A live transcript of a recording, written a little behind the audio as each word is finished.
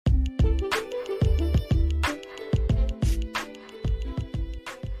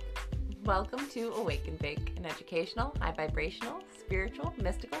Welcome to Awake and Bake, an educational, high vibrational, spiritual,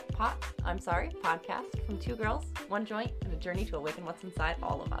 mystical podcast from two girls, one joint, and a journey to awaken what's inside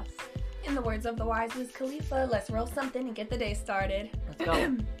all of us. In the words of the wise Wiz Khalifa, let's roll something and get the day started. Let's go.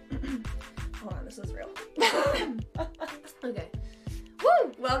 Hold on, this is real. Okay.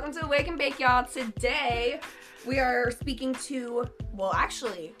 Woo! Welcome to Awake and Bake, y'all. Today, we are speaking to,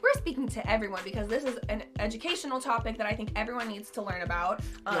 we're speaking to everyone because this is an educational topic that I think everyone needs to learn about.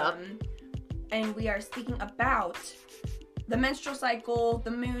 And we are speaking about the menstrual cycle,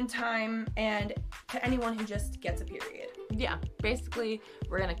 the moon time, and to anyone who just gets a period. Yeah, basically,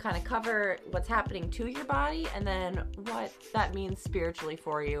 we're going to kind of cover what's happening to your body and then what that means spiritually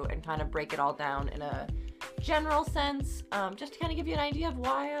for you and kind of break it all down in a general sense, just to kind of give you an idea of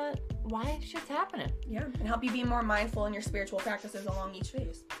why shit's happening. Yeah, and help you be more mindful in your spiritual practices along each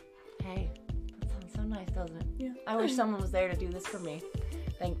phase. Hey, that sounds so nice, doesn't it? Yeah. I wish someone was there to do this for me.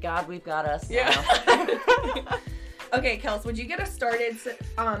 Thank God we've got us. Yeah. Okay, Kels, would you get us started? So,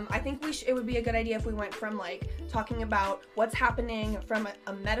 I think it would be a good idea if we went from talking about what's happening from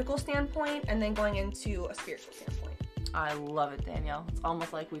a medical standpoint and then going into a spiritual standpoint. I love it, Danielle. It's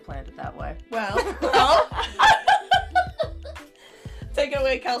almost like we planned it that way. Well. Take it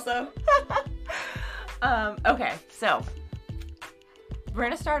away, Kelso. Okay, so we're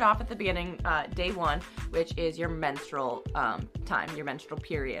going to start off at the beginning, day one, which is your menstrual time, your menstrual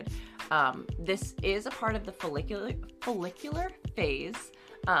period. This is a part of the follicular phase,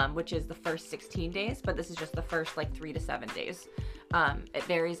 which is the first 16 days, but this is just the first 3 to 7 days. It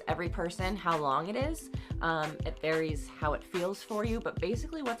varies every person how long it is. It varies how it feels for you, but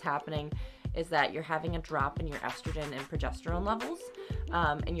basically what's happening is that you're having a drop in your estrogen and progesterone levels,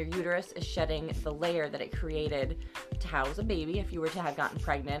 and your uterus is shedding the layer that it created to house a baby if you were to have gotten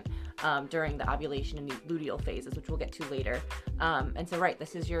pregnant during the ovulation and luteal phases, which we'll get to later. And so,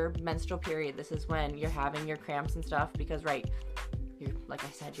 this is your menstrual period. This is when you're having your cramps and stuff because, you're, like I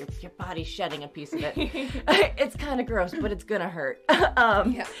said, your body's shedding a piece of it. It's kind of gross, but it's gonna hurt.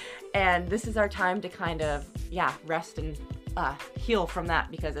 And this is our time to kind of, rest and heal from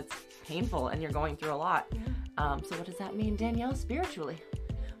that because it's painful and you're going through a lot. So what does that mean, Danielle, spiritually?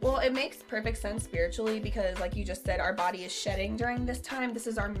 Well, it makes perfect sense spiritually because, like you just said, our body is shedding during this time. This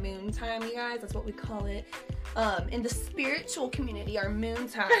is our moon time, you guys. That's what we call it in the spiritual community, our moon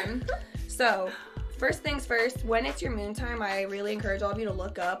time. So, first things first, when it's your moon time, I really encourage all of you to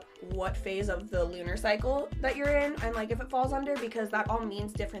look up what phase of the lunar cycle that you're in and, if it falls under, because that all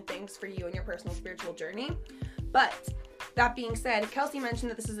means different things for you and your personal spiritual journey. But that being said, Kelsey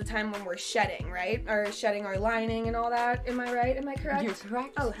mentioned that this is a time when we're shedding, right? Or shedding our lining and all that. Am I right? Am I correct? You're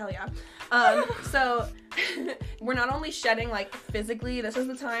correct. Oh, hell yeah. So we're not only shedding physically, this is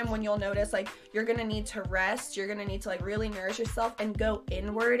the time when you'll notice you're going to need to rest. You're going to need to really nourish yourself and go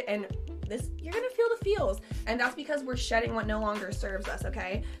inward, and you're going to feel the feels. And that's because we're shedding what no longer serves us,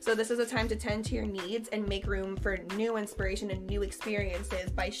 okay? So this is a time to tend to your needs and make room for new inspiration and new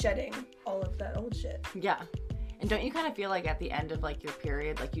experiences by shedding all of that old shit. Yeah. And don't you kind of feel at the end of your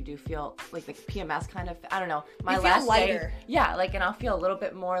period, you do feel the PMS kind of, I don't know, my you last feel lighter. day, and I'll feel a little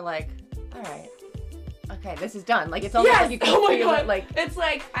bit more all right, okay, this is done. It's almost you can feel it, it's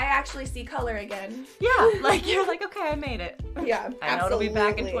I actually see color again. Yeah, you're okay, I made it. Yeah, I know it'll be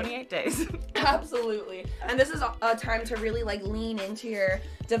back in 28 days. Absolutely. And this is a time to really lean into your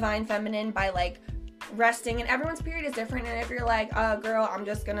divine feminine by resting, and everyone's period is different, and if you're girl, I'm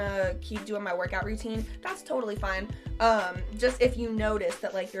just gonna keep doing my workout routine, that's totally fine. Just if you notice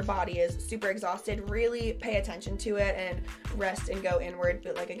that your body is super exhausted, really pay attention to it and rest and go inward.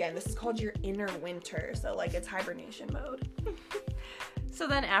 But again, this is called your inner winter, so it's hibernation mode. So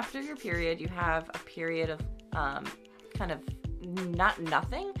then after your period, you have a period of kind of not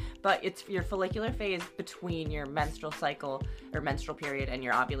nothing, but it's your follicular phase between your menstrual cycle or menstrual period and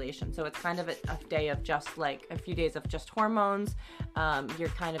your ovulation. So it's kind of a day of just a few days of just hormones. You're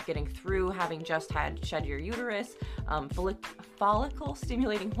kind of getting through having just shed your uterus. Follicle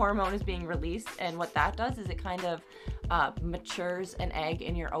stimulating hormone is being released, and what that does is it kind of matures an egg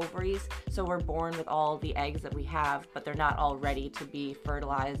in your ovaries. So we're born with all the eggs that we have, but they're not all ready to be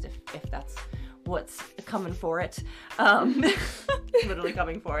fertilized if that's what's coming for it. Literally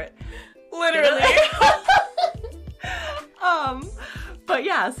coming for it. Literally. But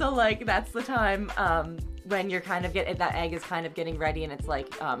yeah, so that's the time when you're kind of that egg is kind of getting ready, and it's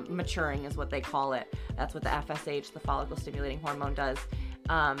maturing is what they call it. That's what the FSH, the follicle stimulating hormone, does.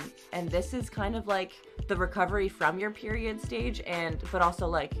 And this is kind of the recovery from your period stage, but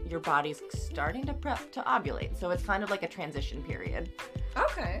also your body's starting to prep to ovulate. So it's kind of a transition period.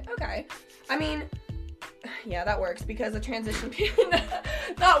 Okay. I mean, Yeah, that works because the transition period,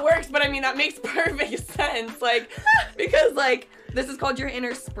 not works, but I mean, that makes perfect sense. Like, because like, this is called your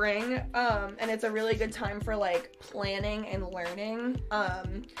inner spring, and it's a really good time for like planning and learning.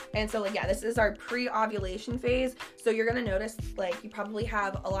 And so like, yeah, this is our pre-ovulation phase. So you're gonna notice like you probably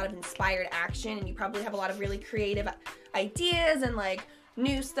have a lot of inspired action, and you probably have a lot of really creative ideas and like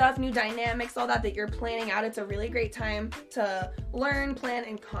new stuff, new dynamics, all that you're planning out. It's a really great time to learn, plan,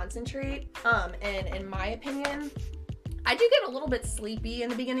 and concentrate. And in my opinion, I do get a little bit sleepy in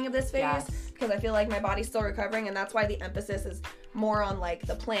the beginning of this phase because I feel like my body's still recovering, and that's why the emphasis is more on like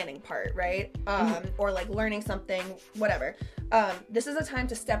the planning part, right? Or like learning something, whatever. This is a time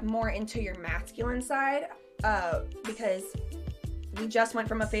to step more into your masculine side, because we just went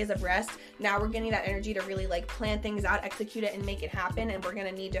from a phase of rest. Now we're getting that energy to really like plan things out, execute it, and make it happen. And we're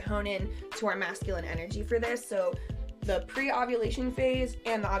gonna need to hone in to our masculine energy for this. So the pre-ovulation phase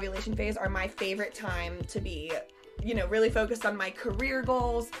and the ovulation phase are my favorite time to be, you know, really focused on my career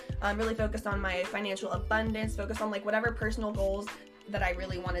goals, really focused on my financial abundance, focused on like whatever personal goals that I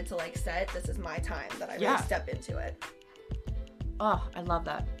really wanted to like set. This is my time that I really step into it. Oh, I love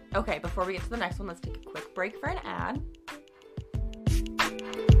that. Okay, before we get to the next one, let's take a quick break for an ad.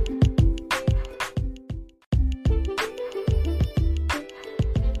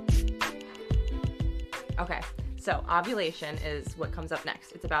 Okay, so ovulation is what comes up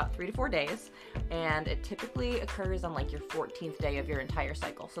next. It's about 3 to 4 days, and it typically occurs on like your 14th day of your entire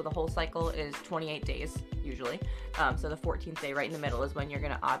cycle. So the whole cycle is 28 days usually. So the 14th day right in the middle is when you're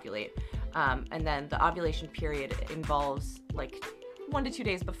gonna ovulate. And then the ovulation period involves like 1 to 2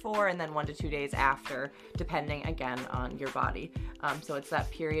 days before and then 1 to 2 days after, depending again on your body. So it's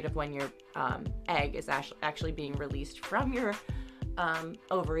that period of when your egg is actually being released from your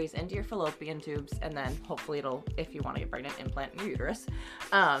ovaries into your fallopian tubes, and then hopefully it'll, if you want to get pregnant, implant in your uterus.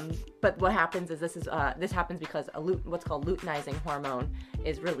 But what happens is this happens because what's called luteinizing hormone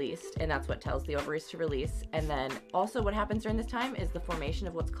is released, and that's what tells the ovaries to release. And then also what happens during this time is the formation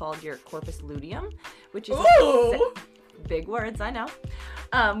of what's called your corpus luteum, which is big words, I know,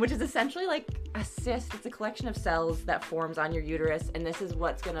 which is essentially like a cyst. It's a collection of cells that forms on your uterus, and this is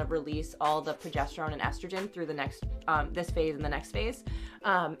what's going to release all the progesterone and estrogen through the next this phase and the next phase.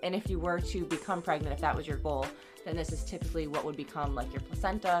 And if you were to become pregnant, if that was your goal, then this is typically what would become like your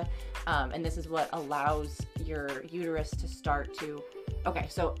placenta, and this is what allows your uterus to start to, okay,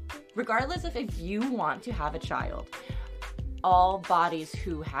 so regardless of if you want to have a child, all bodies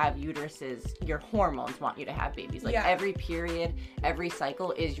who have uteruses, your hormones want you to have babies. Like every period, every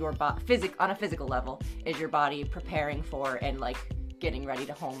cycle is your on a physical level, is your body preparing for and like getting ready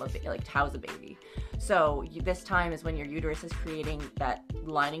to house a baby. So this time is when your uterus is creating that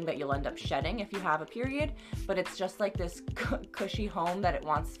lining that you'll end up shedding if you have a period, but it's just like this cushy home that it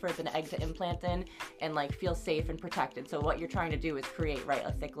wants for the egg to implant in and like feel safe and protected. So what you're trying to do is create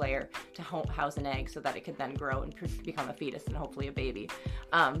a thick layer to house an egg so that it could then grow and become a fetus and hopefully a baby.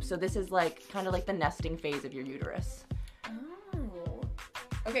 So this is like kind of like the nesting phase of your uterus.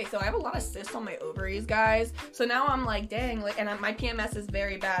 Okay, so I have a lot of cysts on my ovaries, guys. So now I'm like, dang, like, and my PMS is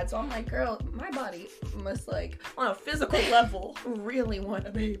very bad. So I'm like, girl, my body must like, on a physical level, really want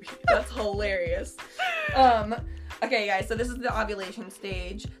a baby. That's hilarious. Okay, guys, so this is the ovulation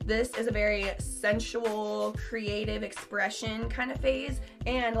stage. This is a very sensual, creative expression kind of phase.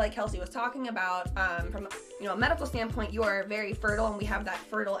 And like Kelsey was talking about, from a medical standpoint, you are very fertile, and we have that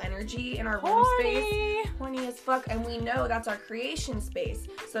fertile energy in our womb space. Horny as fuck, and we know that's our creation space.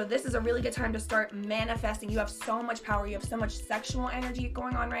 So this is a really good time to start manifesting. You have so much power. You have so much sexual energy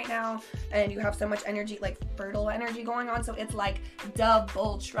going on right now, and you have so much energy, like fertile energy going on. So it's like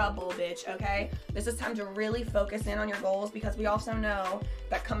double trouble, bitch, okay? This is time to really focus in on your goals, because we also know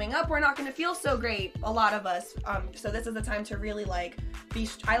that coming up, we're not going to feel so great, a lot of us. So this is the time to really like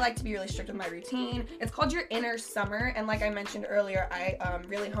I like to be really strict with my routine. It's called your inner summer, and like I mentioned earlier, I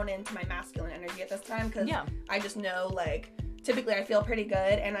really hone into my masculine energy at this time, because I just know, like, typically I feel pretty good,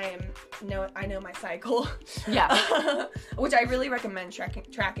 and I know my cycle. Which I really recommend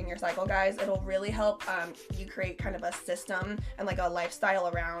tracking your cycle, guys. It'll really help you create kind of a system and like a lifestyle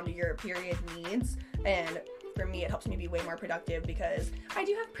around your period needs. And for me, it helps me be way more productive, because I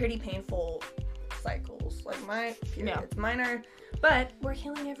do have pretty painful cycles. Like my periods, mine are, but we're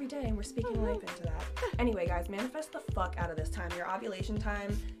healing every day, and we're speaking life into that. Anyway, guys, manifest the fuck out of this time. Your ovulation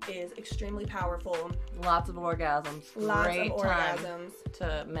time is extremely powerful. Lots of orgasms. Great time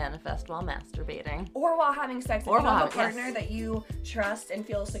to manifest while masturbating. Or while having sex. If you have a partner that you trust and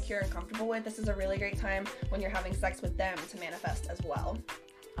feel secure and comfortable with, this is a really great time when you're having sex with them to manifest as well.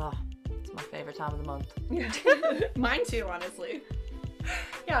 Oh, it's my favorite time of the month. Yeah. Mine too, honestly.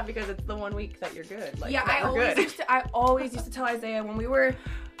 Yeah, because it's the 1 week that you're good. Like, yeah, that I always used to tell Isaiah when we were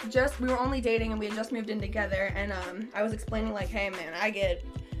only dating and we had just moved in together, and I was explaining like, hey man, I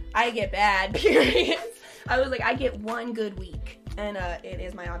get bad periods. I was like, I get 1 good week, and it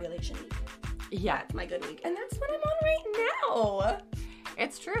is my ovulation week. Yeah, That's my good week, and that's what I'm on right now.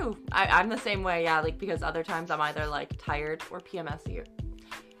 it's true. I'm the same way. Yeah, like because other times I'm either like tired or PMSy.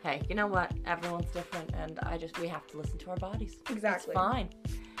 Hey, you know what? Everyone's different, and we have to listen to our bodies. Exactly. It's fine.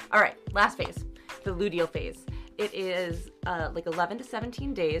 All right, last phase, the luteal phase. It is like 11 to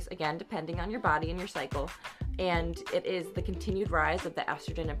 17 days, again, depending on your body and your cycle. And it is the continued rise of the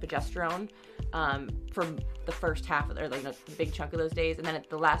estrogen and progesterone for the first half of, or like the big chunk of those days. And then at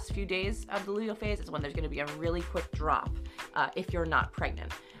the last few days of the luteal phase is when there's going to be a really quick drop if you're not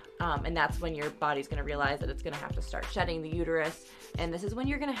pregnant. And that's when your body's going to realize that it's going to have to start shedding the uterus. And this is when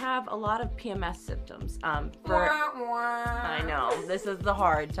you're going to have a lot of PMS symptoms. I know, this is the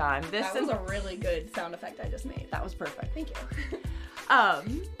hard time. That was a really good sound effect I just made. That was perfect. Thank you.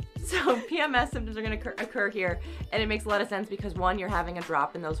 So PMS symptoms are going to occur here, and it makes a lot of sense because, one, you're having a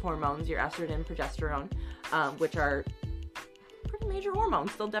drop in those hormones, your estrogen and progesterone, which are pretty major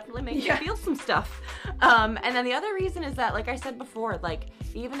hormones. They'll definitely make you feel some stuff. And then the other reason is that, like I said before, like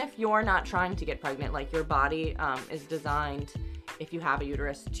even if you're not trying to get pregnant, like your body is designed, if you have a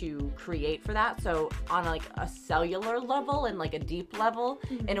uterus, to create for that. So on like a cellular level and like a deep level,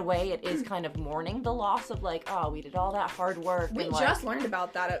 in a way, it is kind of mourning the loss of like, oh, we did all that hard work. We and, just learned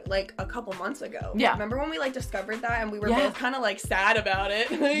about that like a couple months ago. Yeah. Remember when we like discovered that and we were both kind of like sad about it?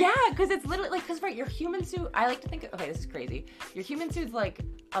 Yeah, because it's literally like, because right, your human suit, I like to think, okay, this is crazy. Your human suit's like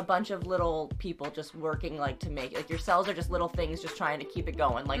a bunch of little people just working like to make, like your cells are just little things just trying to keep it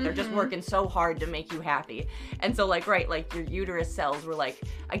going. Like they're just working so hard to make you happy. And so like, right, like your uterus cells were like,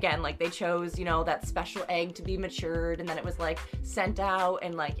 again, like they chose, you know, that special egg to be matured, and then it was like sent out,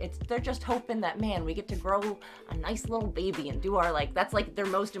 and like they're just hoping that, man, we get to grow a nice little baby and do our, like, that's like their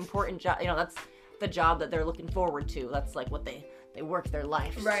most important job, you know, that's the job that they're looking forward to. That's like what they work their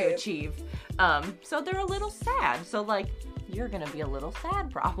life to achieve. So they're a little sad. So like, you're gonna be a little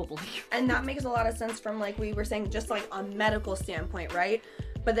sad probably. And that makes a lot of sense from, like we were saying, just like a medical standpoint, right?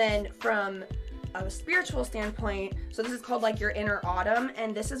 But then from a spiritual standpoint, so this is called like your inner autumn,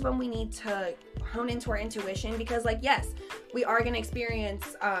 and this is when we need to hone into our intuition, because like, yes, we are going to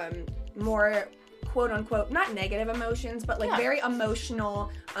experience more quote unquote, not negative emotions, but like very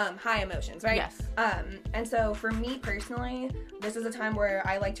emotional, high emotions, right? Yes. And so for me personally, this is a time where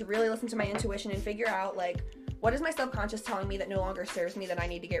I like to really listen to my intuition and figure out like, what is my subconscious telling me that no longer serves me that I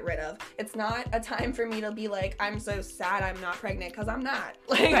need to get rid of? It's not a time for me to be like, I'm so sad I'm not pregnant, because I'm not.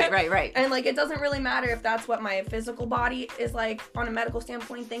 Like, right. And like, it doesn't really matter if that's what my physical body is like on a medical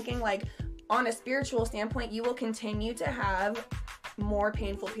standpoint thinking. Like, on a spiritual standpoint, you will continue to have more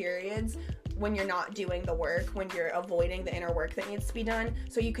painful periods when you're not doing the work, when you're avoiding the inner work that needs to be done.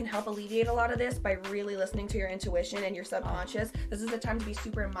 So you can help alleviate a lot of this by really listening to your intuition and your subconscious. This is the time to be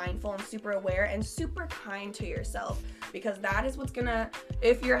super mindful and super aware and super kind to yourself, because that is what's gonna,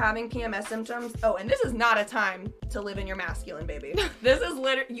 if you're having PMS symptoms, oh, and this is not a time to live in your masculine, baby. This is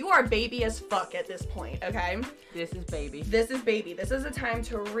literally, you are baby as fuck at this point, okay? This is baby. This is baby. This is a time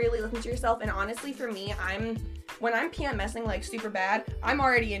to really listen to yourself. And honestly, for me, when I'm PMSing like super bad, I'm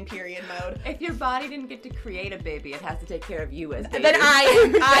already in period mode. If your body didn't get to create a baby, it has to take care of you as baby. Then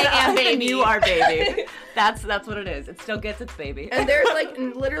I am baby. You are baby. That's what it is. It still gets its baby. And there's like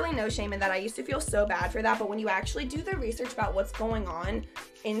literally no shame in that. I used to feel so bad for that, but when you actually do the research about what's going on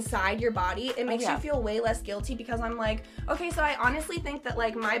inside your body, it makes you feel way less guilty, because I'm like, okay, so I honestly think that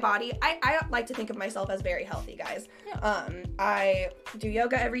like my body, I like to think of myself as very healthy, guys. Yeah. I do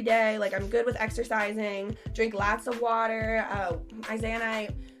yoga every day. Like, I'm good with exercising, drink lots of water. Isaiah and I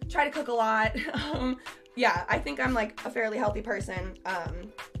try to cook a lot. Yeah, I think I'm like a fairly healthy person.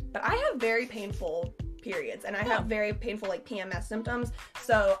 But I have very painful periods, and I have very painful like PMS symptoms.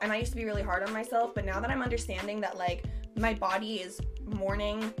 So, and I used to be really hard on myself, but now that I'm understanding that like my body is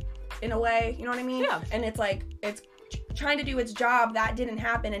mourning in a way, you know what I mean? Yeah. And it's like, it's trying to do its job, that didn't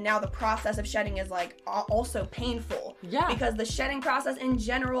happen, and now the process of shedding is like also painful. Yeah. Because the shedding process in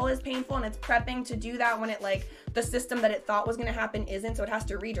general is painful, and it's prepping to do that when it like the system that it thought was going to happen isn't, so it has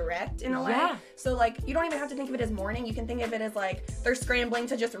to redirect in a way. So like, you don't even have to think of it as mourning. You can think of it as like they're scrambling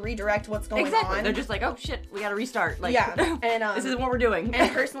to just redirect what's going on. They're just like, oh shit, we gotta restart. Like, and this is what we're doing.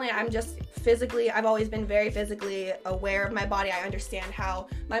 And personally, I'm just physically, I've always been very physically aware of my body. I understand how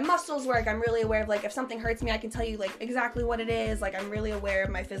my muscles work. I'm really aware of like, if something hurts me, I can tell you like exactly what it is. Like, I'm really aware of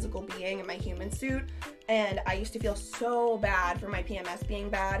my physical being and my human suit. And I used to feel so bad for my PMS being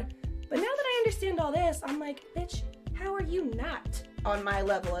bad. But now that I understand all this, I'm like, bitch, how are you not on my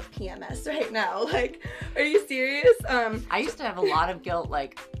level of PMS right now? Like, are you serious? I used to have a lot of guilt,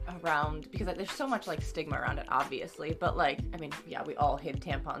 like, around, because like, there's so much like stigma around it, obviously, but like, I mean, yeah, we all hid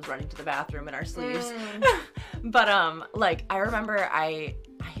tampons running to the bathroom in our sleeves. But like, I remember I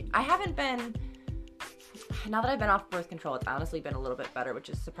haven't been, now that I've been off birth control, it's honestly been a little bit better, which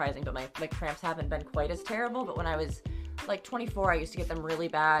is surprising, but my cramps haven't been quite as terrible. But when I was like 24, I used to get them really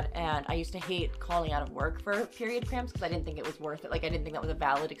bad, and I used to hate calling out of work for period cramps because I didn't think it was worth it. Like, I didn't think that was a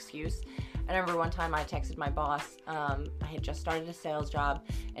valid excuse. I remember one time I texted my boss. I had just started a sales job,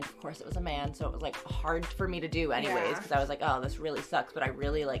 and of course it was a man, so it was like hard for me to do anyways, because I was like, oh, this really sucks, but I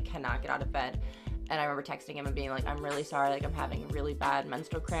really like cannot get out of bed. And I remember texting him and being like, I'm really sorry, like I'm having really bad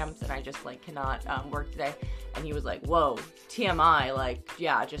menstrual cramps and I just like cannot work today. And he was like, whoa, TMI, like,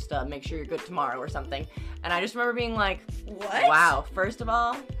 yeah, just make sure you're good tomorrow or something. And I just remember being like, what? Wow, first of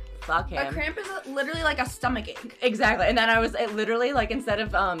all, fuck him. A cramp is literally like a stomach ache. Exactly. And then it literally, like, instead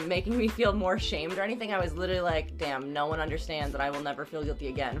of making me feel more shamed or anything, I was literally like, damn, no one understands and I will never feel guilty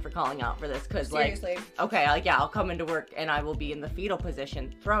again for calling out for this. Because, like, okay, like, yeah, I'll come into work and I will be in the fetal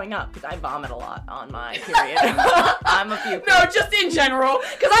position throwing up because I vomit a lot on my period. I'm a puker. No, just in general,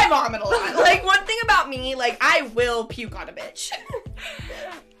 because I vomit a lot. Like, one thing about me, like, I will puke on a bitch.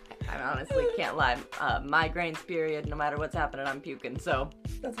 I honestly can't lie. Migraines, period, no matter what's happening, I'm puking, so.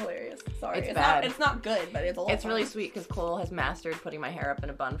 That's hilarious. Sorry. It's bad. It's not good, but it's a lot. It's really sweet because Cole has mastered putting my hair up in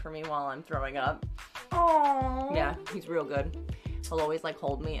a bun for me while I'm throwing up. Aww. Yeah, he's real good. He'll always, like,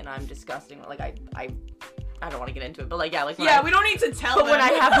 hold me, and I'm disgusting. Like, I don't want to get into it, but, like, yeah, like, yeah, we don't need to tell But them. when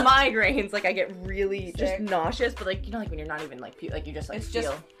I have migraines, like, I get really Sick. just nauseous, but, like, you know, like, when you're not even, like, like, you just, like,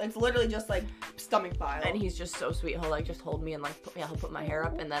 feel. It's literally just, like, stomach bile. And he's just so sweet. He'll, like, just hold me and, like, he'll put my hair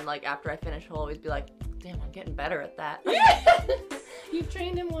up, and then, like, after I finish, he'll always be like, damn, I'm getting better at that. You've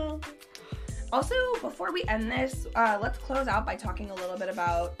trained him well. Also, before we end this, let's close out by talking a little bit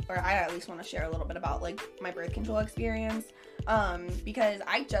about, or I at least want to share a little bit about, like, my birth control experience. Because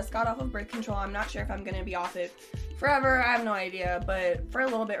I just got off of birth control. I'm not sure if I'm going to be off it forever. I have no idea, but for a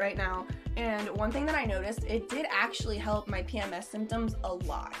little bit right now. And one thing that I noticed, it did actually help my PMS symptoms a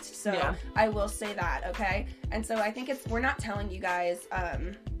lot. So yeah. I will say that, okay? And so I think we're not telling you guys,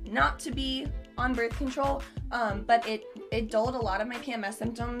 not to be on birth control, but it dulled a lot of my PMS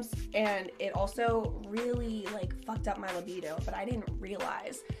symptoms, and it also really, like, fucked up my libido, but I didn't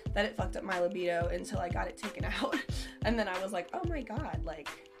realize that it fucked up my libido until I got it taken out. And then I was like, oh my god, like,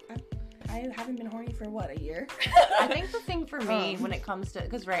 I haven't been horny for, what, a year? I think the thing for me when it comes to,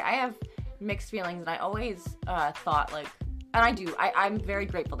 because, right, I have mixed feelings, and I always thought, like, and I do. I'm very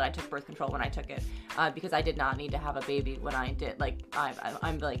grateful that I took birth control when I took it, because I did not need to have a baby when I did. Like,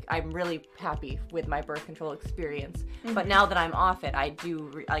 I'm really happy with my birth control experience. Mm-hmm. But now that I'm off it, I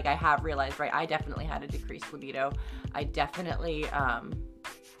do I have realized, right, I definitely had a decreased libido. I definitely,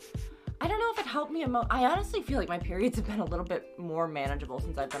 I don't know if it helped me. I honestly feel like my periods have been a little bit more manageable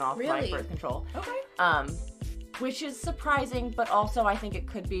since I've been off my birth control. Okay. Which is surprising, but also I think it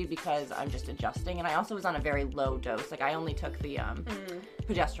could be because I'm just adjusting, and I also was on a very low dose. Like, I only took the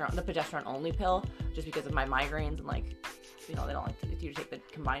progesterone only pill just because of my migraines, and, like, you know, they don't like you to take the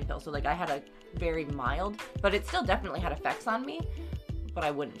combined pill. So, like, I had a very mild, but it still definitely had effects on me. But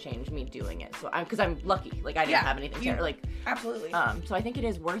I wouldn't change me doing it. So because I'm lucky, like, I didn't have anything like absolutely. So I think it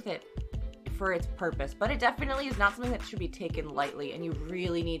is worth it for its purpose, but it definitely is not something that should be taken lightly, and you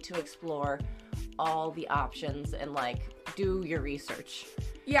really need to explore all the options and, like, do your research.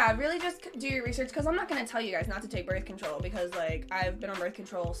 Yeah, really just do your research, because I'm not going to tell you guys not to take birth control, because, like, I've been on birth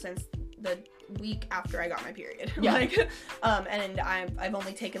control since the week after I got my period. Yeah. Like, and I've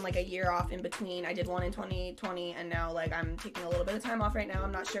only taken, like, a year off in between. I did one in 2020, and now, like, I'm taking a little bit of time off right now.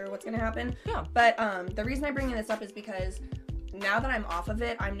 I'm not sure what's going to happen. Yeah. But the reason I'm bringing this up is because now that I'm off of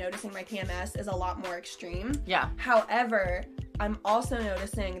it, I'm noticing my PMS is a lot more extreme. Yeah. However, I'm also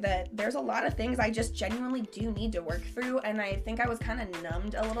noticing that there's a lot of things I just genuinely do need to work through, and I think I was kind of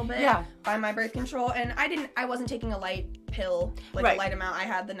numbed a little bit by my birth control, and I wasn't taking a light pill, like a light amount. I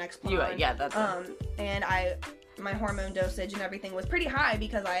had the Nexplanon. Yeah, that's and my hormone dosage and everything was pretty high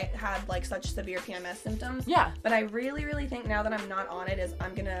because I had, like, such severe PMS symptoms. Yeah. But I really, really think now that I'm not on it is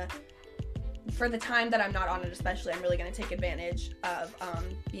I'm gonna, for the time that I'm not on it especially, I'm really going to take advantage of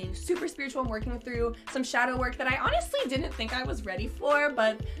being super spiritual and working through some shadow work that I honestly didn't think I was ready for,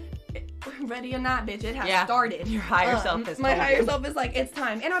 but ready or not, bitch, it has started. Your higher self is my higher self is like, it's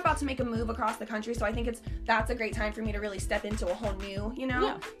time. And I'm about to make a move across the country, so I think that's a great time for me to really step into a whole new, you know?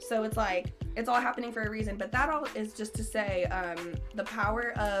 Yeah. So it's like, it's all happening for a reason. But that all is just to say, the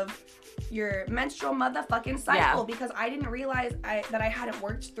power of your menstrual motherfucking cycle, because I didn't realize that I hadn't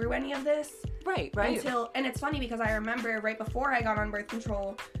worked through any of this. Right. And it's funny because I remember right before I got on birth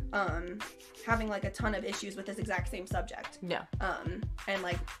control, having like a ton of issues with this exact same subject. Yeah. And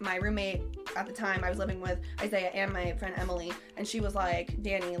like my roommate at the time, I was living with Isaiah and my friend Emily, and she was like,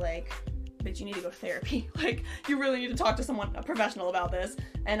 Danny, like, bitch, you need to go to therapy. Like, you really need to talk to someone, a professional about this.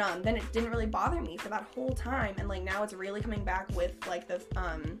 And then it didn't really bother me for that whole time. And like now it's really coming back with like the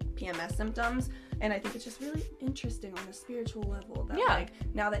PMS symptoms. And I think it's just really interesting on a spiritual level that like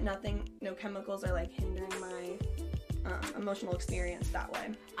now that no chemicals are like hindering my emotional experience that way.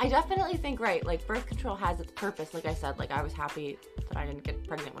 I definitely think, right, like birth control has its purpose. Like I said, like I was happy that I didn't get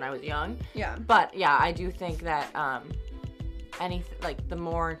pregnant when I was young. Yeah. But yeah, I do think that like the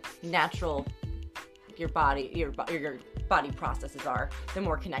more natural your body processes are, the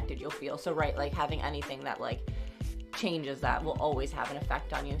more connected you'll feel. So right, like having anything that like changes that will always have an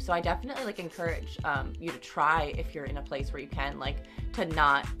effect on you. So I definitely like encourage you to try, if you're in a place where you can, like to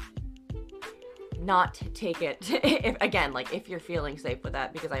not take it if you're feeling safe with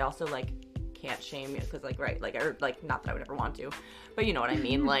that, because I also like can't shame you, because like right, like, or like, not that I would ever want to, but you know what I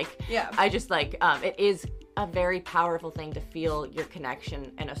mean. Like yeah, I just like it is a very powerful thing to feel your connection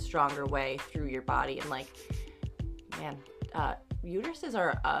in a stronger way through your body. And like, man, uteruses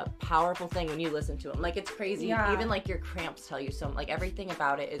are a powerful thing when you listen to them. Like, it's crazy. Yeah. Even like your cramps tell you so, like everything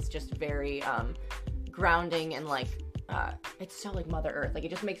about it is just very grounding, and like it's so like Mother Earth. Like, it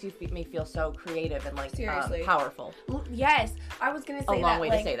just makes me feel so creative and like powerful. Yes, I was gonna say a long way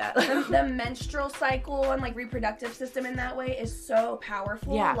to say that. the menstrual cycle and like reproductive system in that way is so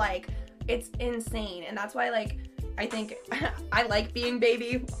powerful. Yeah. Like, it's insane, and that's why like I think I like being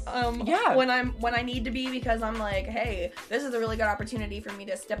baby when I need to be, because I'm like, hey, this is a really good opportunity for me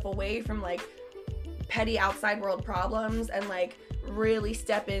to step away from like petty outside world problems and like really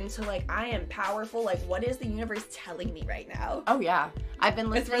step into like, I am powerful. Like, what is the universe telling me right now? Oh yeah, I've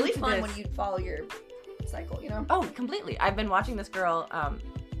been listening. It's really to fun this. when you follow your cycle, you know? Oh, completely. I've been watching this girl,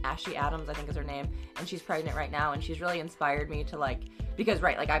 Ashley Adams, I think is her name, and she's pregnant right now, and she's really inspired me to like, because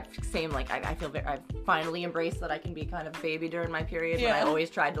right, like I feel I've finally embraced that I can be kind of baby during my period, when I always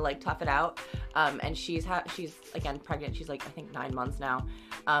tried to like tough it out. And she's again pregnant. She's like, I think 9 months now.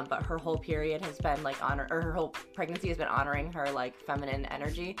 But her whole period has been like her whole pregnancy has been honoring her like feminine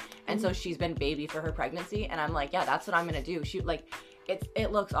energy. And so she's been baby for her pregnancy. And I'm like, yeah, that's what I'm gonna do. She like,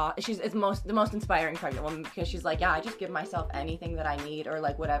 it looks awesome. She's the most inspiring pregnant woman, because she's like, yeah, I just give myself anything that I need, or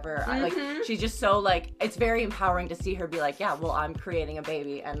like whatever. I, like, she's just so like, it's very empowering to see her be like, yeah, well, I'm creating a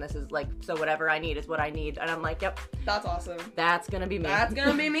baby, and this is like, so whatever I need is what I need. And I'm like, yep, that's awesome. That's gonna be me. That's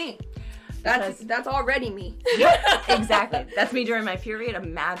gonna be me. That's already me. Yeah, exactly. That's me during my period.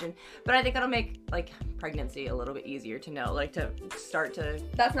 Imagine. But I think that'll make like pregnancy a little bit easier to know, like to start to.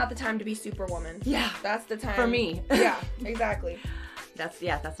 That's not the time to be superwoman. Yeah, that's the time for me. Yeah, exactly.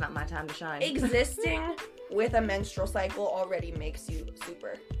 That's not my time to shine. Existing with a menstrual cycle already makes you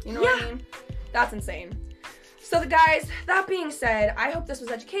super. You know what I mean? That's insane. So guys, that being said, I hope this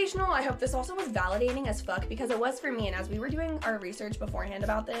was educational. I hope this also was validating as fuck, because it was for me. And as we were doing our research beforehand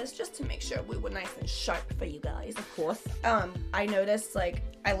about this, just to make sure we were nice and sharp for you guys, of course, I noticed like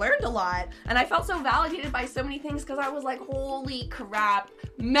I learned a lot, and I felt so validated by so many things, because I was like, holy crap,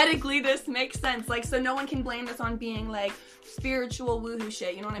 medically this makes sense. Like, so no one can blame this on being like spiritual woohoo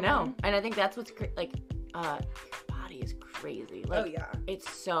shit. You know what I mean? No, and I think that's what's like. Body is crazy. Like, oh yeah, it's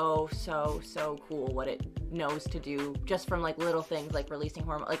so cool what it knows to do, just from like little things like releasing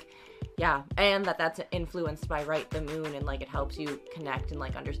hormone, like and that's influenced by the moon, and like it helps you connect and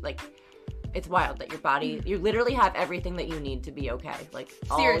like it's wild that your body, you literally have everything that you need to be okay. Like,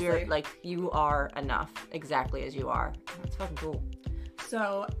 seriously, all your, like, you are enough exactly as you are. That's fucking cool.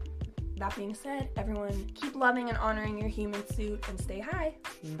 So that being said, everyone, keep loving and honoring your human suit, and stay high.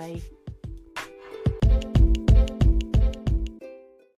 Bye.